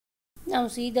Now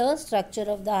see the structure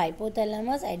of the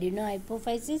hypothalamus,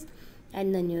 adenohypophysis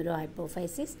and the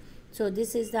neurohypophysis. So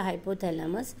this is the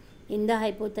hypothalamus. In the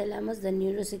hypothalamus, the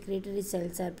neurosecretory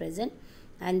cells are present,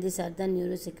 and these are the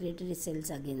neurosecretory cells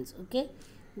again. Okay.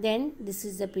 Then this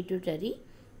is the pituitary,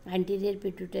 anterior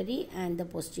pituitary and the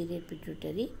posterior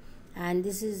pituitary, and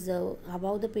this is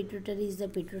above the pituitary is the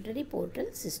pituitary portal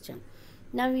system.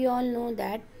 Now we all know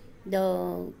that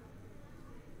the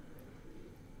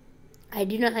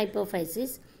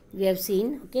adenohypophysis we have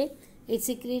seen, okay, it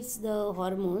secretes the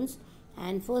hormones,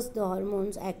 and first the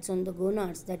hormones acts on the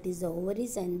gonads, that is the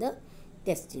ovaries and the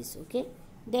testes, okay.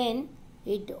 Then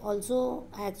it also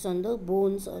acts on the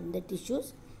bones, on the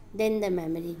tissues, then the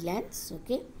mammary glands,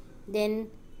 okay, then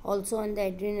also on the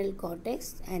adrenal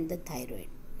cortex and the thyroid,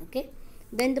 okay.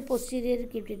 Then the posterior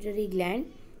pituitary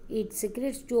gland, it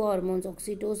secretes two hormones,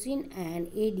 oxytocin and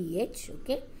ADH,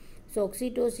 okay. So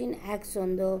oxytocin acts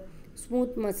on the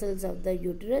smooth muscles of the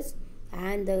uterus,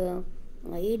 and the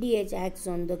ADH acts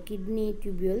on the kidney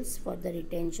tubules for the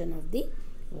retention of the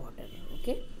water,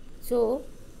 okay. So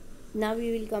now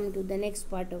we will come to the next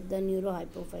part of the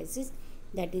neurohypophysis,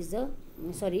 that is the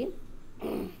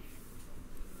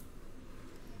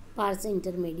pars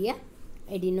intermedia,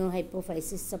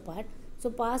 adenohypophysis part. So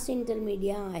pars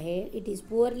intermedia आहे, it is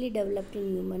poorly developed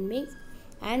in human beings,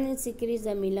 and it secretes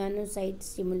the melanocyte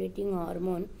stimulating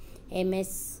hormone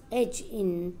MSH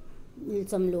in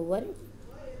some lower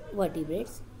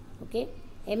vertebrates, okay.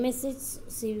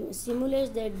 MSH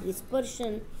stimulates the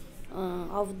dispersion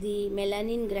of the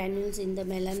melanin granules in the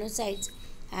melanocytes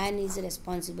and is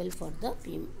responsible for the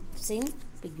same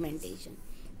pigmentation.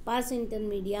 Pars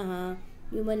intermedia हा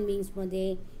human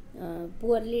बीइंग्समध्ये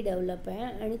poorly develop आहे,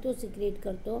 आणि तो secret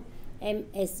करतो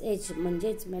MSH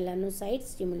म्हणजेच melanocyte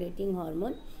stimulating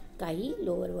hormone काही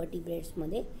lower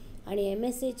वर्टिब्रेट्समध्ये, आणि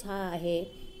MSH हा आहे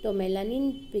तो मेलानिन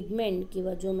पिगमेंट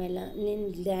किंवा जो मेलानिन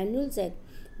ग्रॅन्युल्स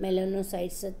आहेत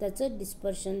मेलानोसाइट्सचं त्याचं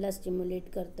डिस्पर्शनला स्टिम्युलेट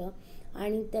करतं,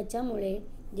 आणि त्याच्यामुळे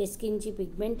जे स्किनची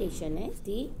पिगमेंटेशन आहे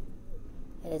ती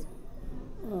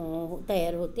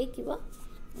तयार होते,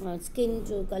 किंवा स्किन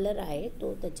जो कलर आहे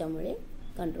तो त्याच्यामुळे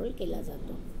कंट्रोल केला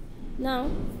जातो. नाव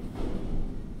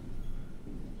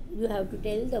you have to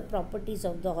tell the properties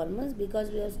of the hormones, because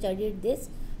we have studied this,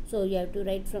 so you have to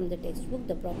write from the textbook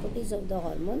the properties of the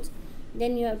hormones.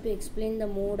 Then you have to explain the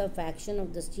mode of action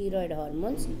of the steroid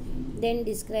hormones, then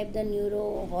describe the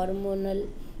neurohormonal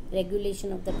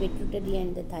regulation of the pituitary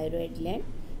and the thyroid gland.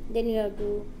 Then you have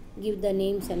to give the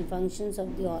names and functions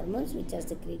of the hormones which are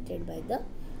secreted by the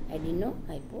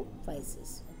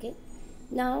adenohypophysis, okay.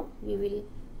 Now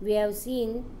we have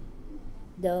seen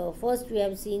the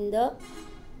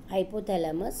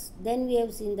hypothalamus, then we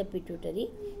have seen the pituitary,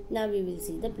 now we will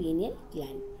see the pineal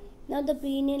gland. Now the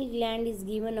pineal gland is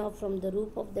given off from the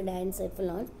roof of the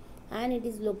diencephalon, and it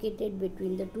is located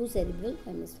between the two cerebral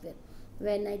hemispheres.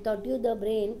 When I taught you the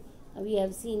brain, we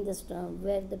have seen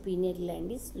where the pineal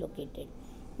gland is located.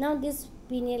 Now this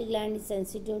pineal gland is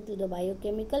sensitive to the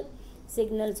biochemical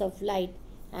signals of light,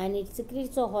 and it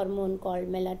secretes a hormone called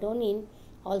melatonin,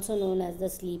 also known as the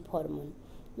sleep hormone.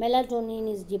 Melatonin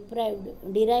is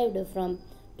derived from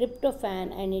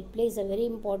tryptophan, and it plays a very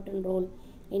important role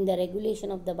in the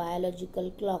regulation of the biological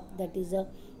clock, that is a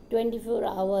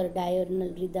 24-hour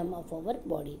diurnal rhythm of our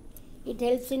body. It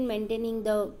helps in maintaining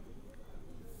the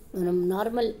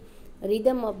normal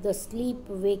rhythm of the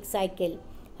sleep-wake cycle,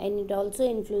 and it also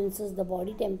influences the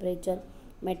body temperature,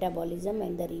 metabolism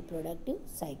and the reproductive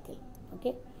cycle,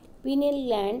 okay. Pineal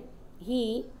gland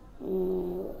ही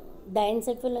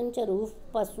डायन्सेफेलॉनच्या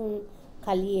रूफपासून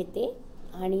खाली येते,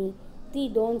 आणि ती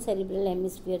दोन cerebral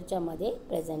हेमिस्फिअरच्या मध्ये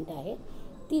present आहे.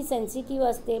 ती sensitive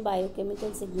असते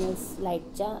biochemical signals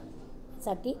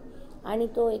लाईटच्यासाठी, आणि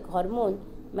तो एक हॉर्मोन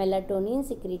मेलाटोनिन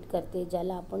सिक्रीट करते,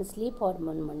 ज्याला आपण स्लीप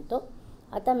हॉर्मोन म्हणतो.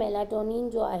 आता मेलाटोनिन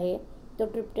जो आहे तो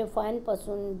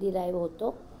ट्रिप्टोफॅनपासून डिराईव्ह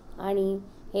होतो, आणि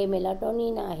हे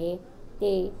मेलाटोनिन आहे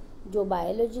ते जो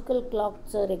बायोलॉजिकल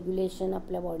क्लॉकचं रेग्युलेशन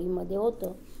आपल्या बॉडीमध्ये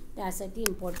होतं त्यासाठी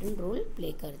इम्पॉर्टंट रोल प्ले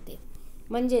करते.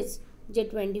 म्हणजेच जे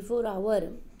 24 आवर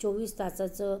 24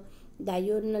 तासाचं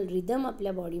डायोर्नल रिदम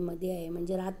आपल्या बॉडीमध्ये आहे,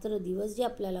 म्हणजे रात्र दिवस जे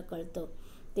आपल्याला कळतं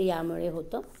ते यामुळे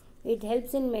होतं. It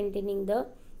helps in maintaining the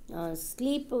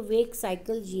sleep wake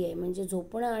cycle जी आहे, म्हणजे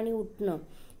झोपणं आणि उठणं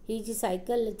ही जी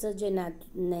सायकलचं जे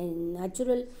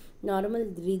नॅचरल नॉर्मल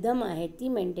रिदम आहे ती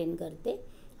मेंटेन करते,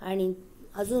 आणि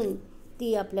अजून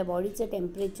ती आपल्या बॉडीचं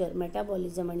टेम्परेचर,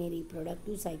 मेटाबॉलिझम आणि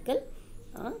रिप्रोडक्टिव्ह सायकल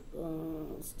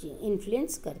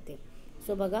इन्फ्लुएन्स करते.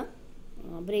 सो बघा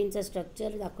ब्रेनचं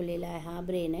स्ट्रक्चर दाखवलेलं आहे, हा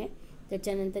ब्रेन आहे.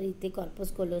 त्याच्यानंतर इथे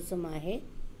कॉर्पस कोलोसम आहे,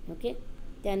 ओके.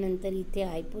 त्यानंतर इथे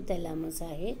हायपोथॅलॅमस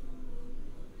आहे,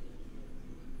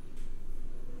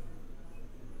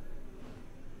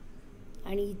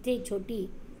 आणि इथे छोटी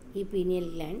ही पिनियल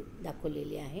ग्लँड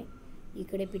दाखवलेली आहे.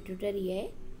 इकडे पिट्युटरी आहे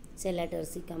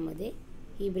सेलाटर्सिकामध्ये,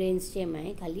 ही ब्रेन स्टेम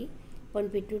आहे खाली, पण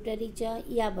पिट्युटरीच्या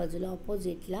या बाजूला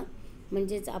ऑपोजिटला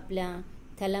म्हणजेच आपल्या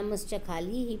थॅलॅमसच्या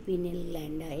खाली ही पिनियल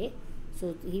ग्लँड आहे.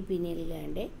 सो ही पिनियल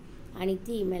ग्लँड आहे आणि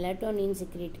ती मेलाटोनिन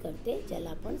सिक्रेट करते, ज्याला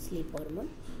आपण स्लीप हॉर्मोन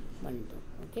म्हणतो.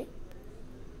 ओके.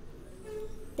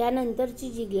 त्यानंतरची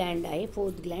जी ग्लँड आहे,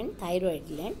 फोर्थ ग्लँड, थायरॉइड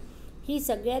ग्लँड, ही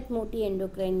सगळ्यात मोठी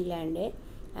एंडोक्राइन ग्लँड आहे.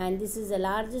 And this is the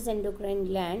largest endocrine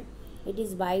Gland. It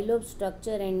is bilobe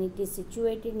structure and it is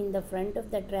situated in the front of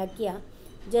the trachea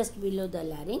just below the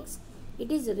larynx.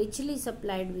 It is richly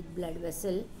supplied with blood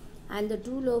vessel, and the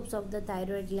two lobes of the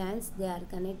thyroid glands, they are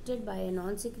connected by a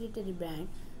non-secretory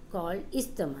band called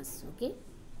isthmus. Okay,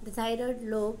 the thyroid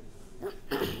lobe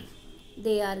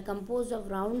they are composed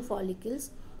of round follicles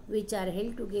which are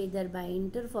held together by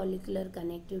interfollicular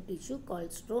connective tissue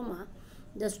called stroma.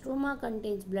 The stroma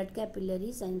contains blood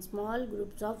capillaries and small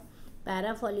groups of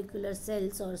parafollicular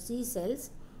cells or C cells,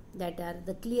 that are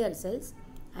the clear cells,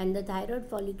 and the thyroid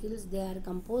follicles, they are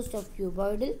composed of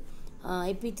cuboidal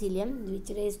epithelium which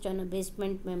rests on a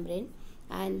basement membrane,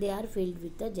 and they are filled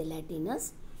with the gelatinous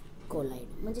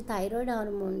colloid. म्हणजे thyroid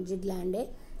hormone जी Gland आहे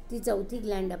ती चौथी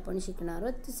Gland आपण शिकणार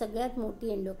आहोत. ती सगळ्यात मोठी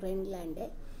एंडोक्राइन ग्लँड आहे.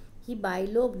 ही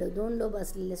बायलोब्ड, 2 लोब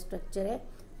असलेले स्ट्रक्चर आहे.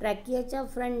 ट्रॅकियाच्या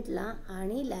फ्रंटला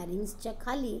आणि लॅरिंग्सच्या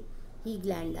खाली ही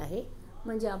ग्लँड आहे.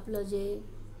 म्हणजे आपलं जे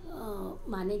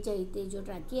मानेच्या इथे जो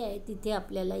ट्रॅकिया आहे तिथे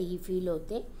आपल्याला ही फील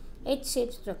होते. एच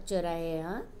शेप स्ट्रक्चर आहे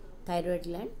हा थायरॉइड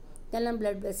ग्लँड. त्याला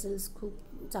ब्लड वेसल्स खूप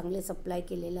चांगले सप्लाय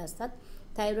केलेले असतात.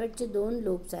 थायरॉइडचे 2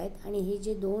 लोब्स आहेत आणि हे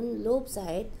जे 2 लोब्स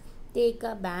आहेत ते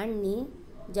एका बँडनी,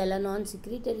 ज्याला नॉन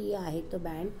सिक्रिटरी आहे तो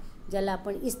बँड, ज्याला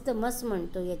आपण इस्थमस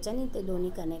म्हणतो, याच्याने ते दोन्ही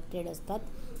कनेक्टेड असतात.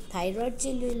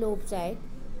 थायरॉइडचे जे लोब्स आहेत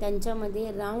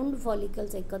त्यांच्यामध्ये राऊंड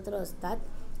फॉलिकल्स एकत्र असतात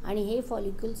आणि हे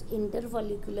फॉलिक्युल्स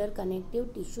इंटरफॉलिक्युलर कनेक्टिव्ह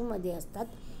टिश्यूमध्ये असतात.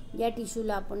 या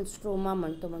टिश्यूला आपण स्ट्रोमा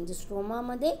म्हणतो. म्हणजे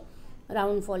स्ट्रोमामध्ये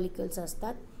राऊंड फॉलिकल्स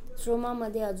असतात.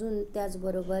 स्ट्रोमामध्ये अजून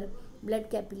त्याचबरोबर ब्लड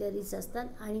कॅपिलरीज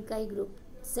असतात आणि काही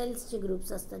सेल्सचे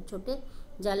ग्रुप्स असतात छोटे,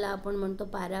 ज्याला आपण म्हणतो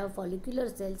पॅराफॉलिक्युलर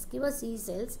सेल्स किंवा सी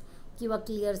सेल्स किंवा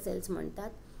क्लिअर सेल्स म्हणतात.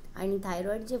 आणि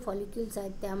थायरॉइड जे फॉलिक्युल्स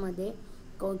आहेत त्यामध्ये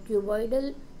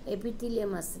क्युबॉइडल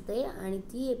एपिथिलियम असते आणि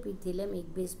ती एपिथिलियम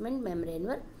एक बेसमेंट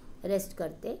मेम्ब्रेनवर रेस्ट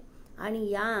करते. आणि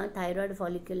या थायरॉइड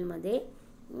फॉलिक्युलमध्ये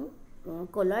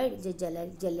कोलॉइड जे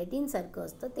जेलेटिनसारखं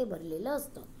असतं ते भरलेलं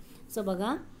असतं. सो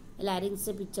बघा,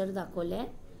 लॅरिंग्सचे पिक्चर दाखवलं आहे,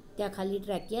 त्याखाली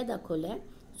ट्रॅकिया दाखवलं आहे.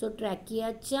 सो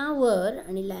ट्रॅकियाच्या वर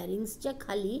आणि लॅरिंग्सच्या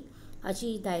खाली अशी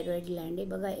ही थायरॉइड ग्लँड आहे.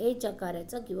 बघा, एच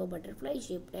आकाराचा किंवा बटरफ्लाय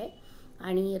शेप्ड आहे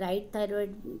आणि राईट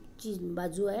थायरॉइडची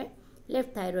बाजू आहे,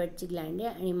 लेफ्ट थायरॉइडची ग्लँड आहे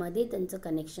आणि मध्ये त्यांचं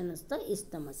कनेक्शन असतं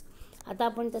इस्थमस. आता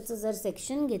आपण त्याचं जर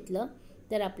सेक्शन घेतलं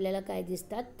तर आपल्याला काय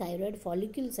दिसतात, थायरॉइड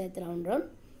फॉलिक्युल्स आहेत राऊंड राऊंड.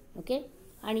 ओके.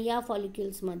 आणि या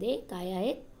फॉलिक्युल्समध्ये काय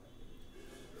आहेत,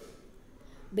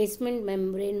 बेसमेंट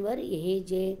मेम्ब्रेनवर हे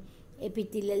जे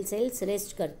एपिथिलियल सेल्स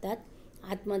रेस्ट करतात.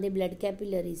 आतमध्ये ब्लड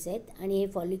कॅपिलरीज आहेत आणि हे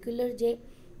फॉलिक्युलर जे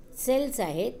सेल्स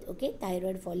आहेत, ओके,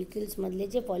 थायरॉइड फॉलिक्युल्समधले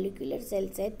जे फॉलिक्युलर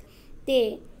सेल्स आहेत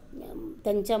ते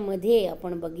त्यांच्यामध्ये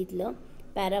आपण बघितलं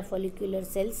पॅराफॉलिक्युलर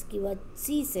सेल्स किंवा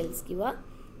सी सेल्स किंवा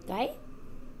काय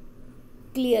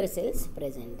क्लिअर सेल्स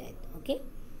प्रेझेंट आहेत. ओके.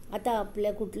 आता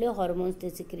आपल्या कुठले हॉर्मोन्स ते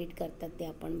सिक्रेट करतात ते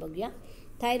आपण बघूया.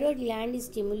 Thyroid Gland is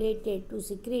stimulated to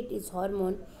secret it's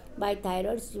hormone bye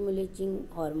thyroid stimulating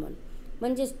hormone.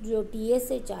 म्हणजे जो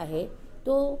TSH आहे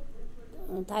तो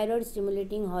थायरॉइड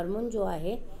स्टिम्युलेटिंग हॉर्मोन जो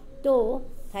आहे तो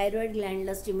थायरॉइड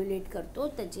ग्लँडला स्टिम्युलेट करतो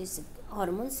त्याचे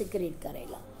हॉर्मोन सिक्रेट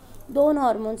करायला. 2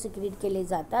 हॉर्मोन सिक्रेट केले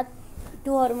जातात.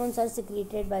 2 hormones are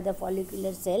secreted by the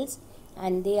follicular cells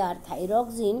and they are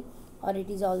thyroxine, or it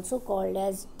is also called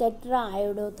as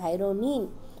tetraiodothyronine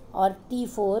or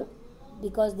T4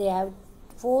 because they have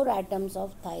 4 atoms of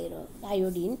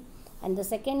iodine, and the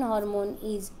second hormone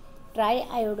is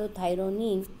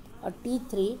triiodothyronine or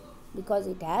T3 because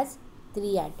it has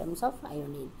 3 atoms of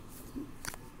iodine.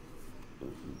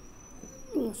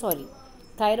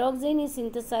 Thyroxine is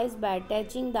synthesized by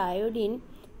attaching the iodine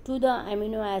to the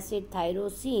amino acid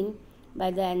tyrosine by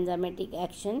the enzymatic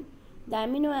action. The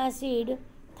amino acid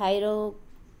tyrosine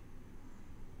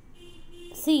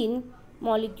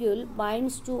molecule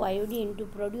binds to iodine to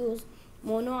produce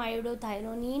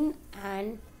monoiodothyronine and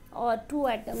or 2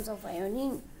 atoms of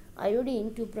iodine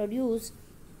to produce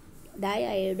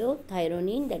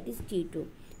diiodothyronine, that is T2.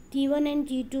 T1 and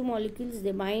T2 molecules,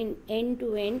 they bind end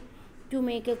to end to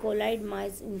make a colloid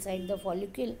mass inside the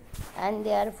follicle, and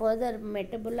they are further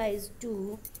metabolized to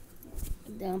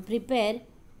prepare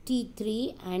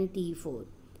T3 and T4.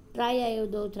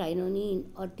 Triiodothyronine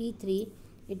or T3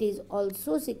 It is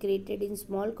also secreted in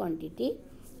small quantity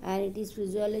and it is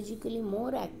physiologically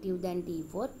more active than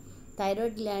T4.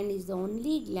 Thyroid gland is the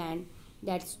only gland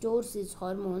that stores its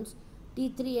hormones.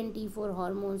 T3 and T4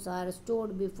 hormones are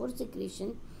stored before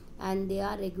secretion and they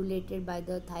are regulated by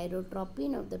the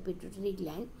thyrotropin of the pituitary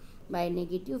gland by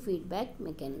negative feedback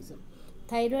mechanism.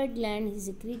 Thyroid Gland he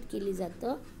secrete केली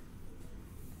जातं,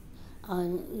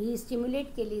 ही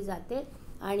stimulate केली जाते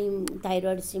आणि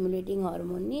thyroid stimulating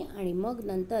हॉर्मोननी आणि मग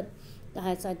नंतर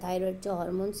थायरॉइडचे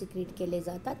hormone secrete केले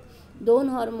जातात. 2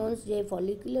 हॉर्मोन्स जे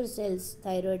फॉलिक्युलर सेल्स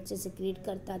थायरॉइडचे सिक्रीट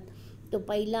करतात, तो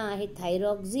पहिला आहे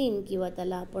थायरॉक्झिन किंवा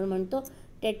त्याला आपण म्हणतो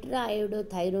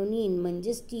टेट्राआयोडोथायरोनिन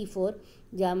म्हणजेच T4,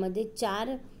 ज्यामध्ये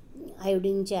 4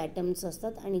 आयोडीनचे ॲटम्स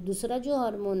असतात. आणि दुसरा जो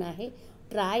हॉर्मोन आहे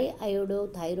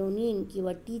ट्रायआयोडोथायरोनिन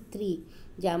किंवा T3,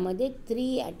 ज्यामध्ये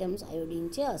 3 ॲटम्स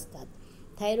आयोडीनचे असतात.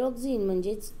 थायरॉक्झिन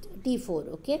म्हणजेच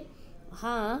T4. ओके,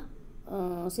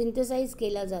 हा सिंथेसाइज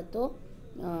केला जातो,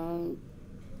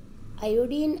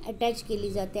 आयोडीन अटॅच केली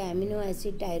जाते ॲमिनो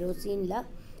ॲसिड टायरोसिनला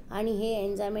आणि हे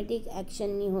एन्झायमॅटिक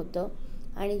ॲक्शननी होतं.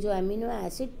 आणि जो ॲमिनो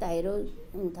ॲसिड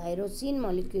थायरोसिन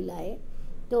मॉलिक्यूल आहे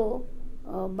तो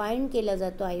बाइंड केला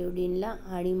जातो आयोडीनला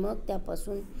आणि मग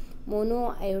त्यापासून मोनो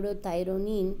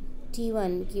आयोडोथायरोनिन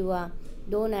T1 किंवा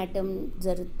 2 ॲटम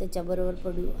जर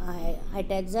त्याच्याबरोबर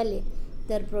अटॅच झाले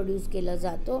तर प्रोड्यूस केला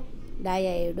जातो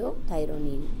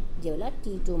डायआयोडोथायरोनिन, ज्याला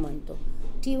T2 म्हणतो.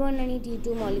 T1 आणि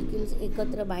T2 मॉलिक्युल्स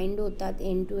एकत्र बाइंड होतात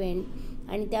एंड टू एंड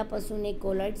आणि त्यापासून एक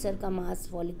कोलॉइडसारखा मास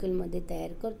फॉलिक्युलमध्ये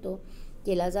तयार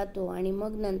केला जातो आणि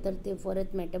मग नंतर ते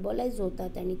परत मेटाबॉलाइज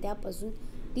होतात आणि त्यापासून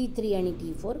T3 आणि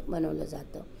T4 बनवलं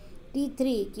जातं.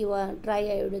 T3 किंवा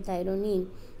ट्रायआयोडोथायरोनिन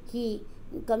ही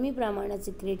कमी प्रमाणात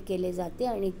सिक्रेट केले जाते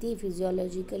आणि ती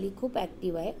फिजिओलॉजिकली खूप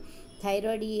ॲक्टिव्ह आहे.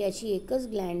 थायरॉइड ही अशी एकच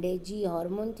ग्लँड आहे जी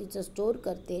हॉर्मोन तिचं स्टोअर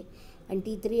करते आणि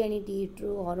T3 आणि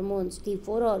T2 हॉर्मोन्स,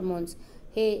 T4 हॉर्मोन्स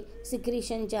हे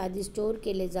सिक्रेशनच्या आधी स्टोअर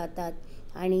केले जातात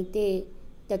आणि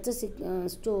त्याचं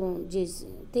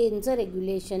त्यांचं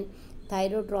रेग्युलेशन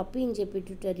थायरोट्रॉपिन जे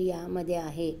पिट्युटरीमध्ये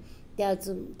आहे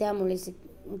त्यामुळे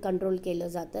कंट्रोल केलं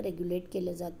जातं, रेग्युलेट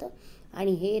केलं जातं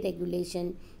आणि हे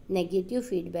रेग्युलेशन नेगेटिव्ह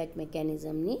फीडबॅक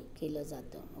मेकॅनिझमनी केलं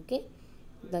जातं. ओके,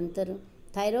 नंतर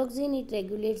thyroxine it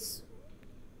रेग्युलेट्स,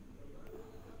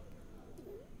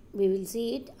 we will see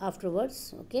it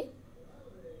afterwards. Okay.